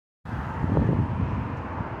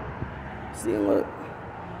See, look,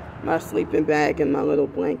 my sleeping bag and my little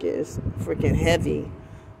blanket is freaking heavy,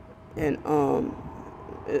 and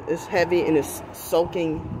it's heavy and it's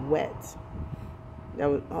soaking wet. That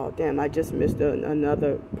was, oh damn, I just missed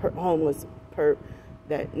another homeless perp.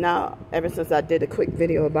 That now, ever since I did a quick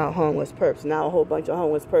video about homeless perps, now a whole bunch of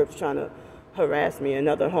homeless perps trying to harass me.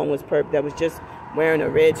 Another homeless perp that was just wearing a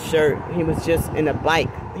red shirt. He was just in a bike.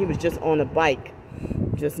 He was just on a bike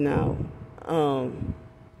just now.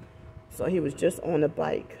 So he was just on a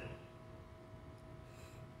bike.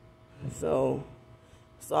 So,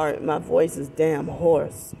 sorry, my voice is damn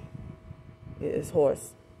hoarse. It is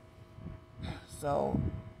hoarse. So,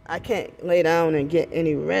 I can't lay down and get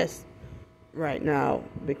any rest right now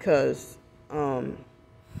because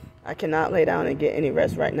I cannot lay down and get any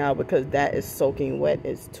rest right now because that is soaking wet.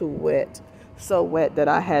 It's too wet. So wet that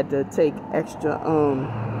I had to take the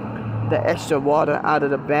extra water out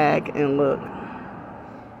of the bag and look.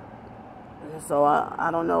 So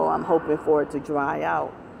I don't know. I'm hoping for it to dry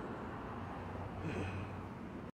out.